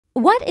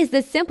What is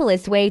the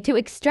simplest way to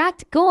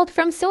extract gold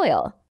from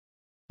soil?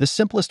 The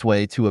simplest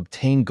way to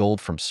obtain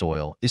gold from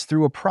soil is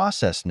through a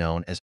process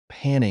known as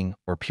panning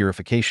or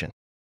purification.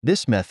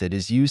 This method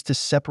is used to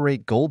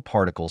separate gold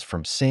particles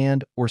from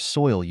sand or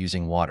soil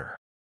using water.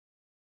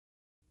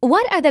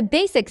 What are the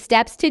basic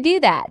steps to do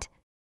that?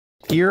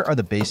 Here are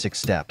the basic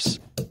steps.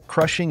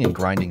 Crushing and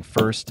grinding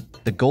first.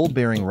 The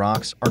gold-bearing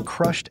rocks are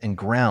crushed and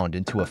ground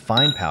into a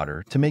fine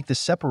powder to make the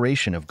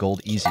separation of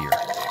gold easier.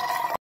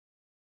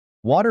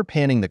 Water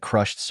panning. The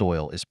crushed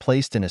soil is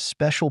placed in a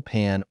special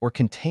pan or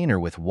container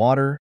with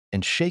water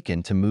and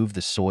shaken to move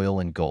the soil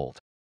and gold.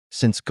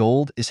 Since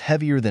gold is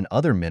heavier than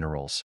other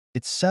minerals,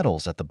 it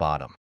settles at the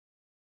bottom.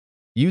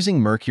 Using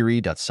mercury.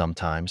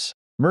 Sometimes,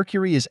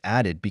 mercury is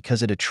added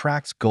because it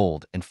attracts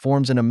gold and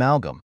forms an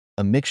amalgam,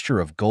 a mixture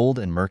of gold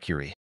and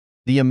mercury.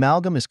 The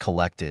amalgam is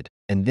collected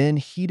and then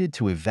heated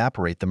to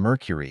evaporate the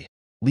mercury,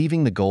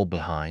 leaving the gold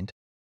behind.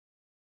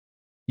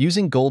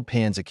 Using gold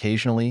pans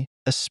occasionally,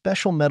 a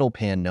special metal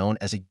pan known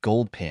as a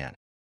gold pan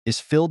is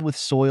filled with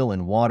soil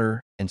and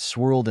water and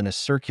swirled in a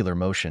circular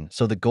motion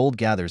so the gold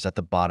gathers at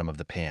the bottom of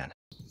the pan.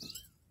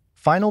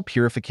 Final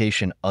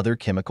purification. Other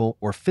chemical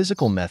or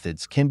physical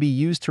methods can be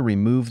used to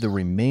remove the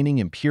remaining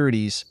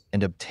impurities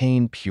and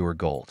obtain pure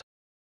gold.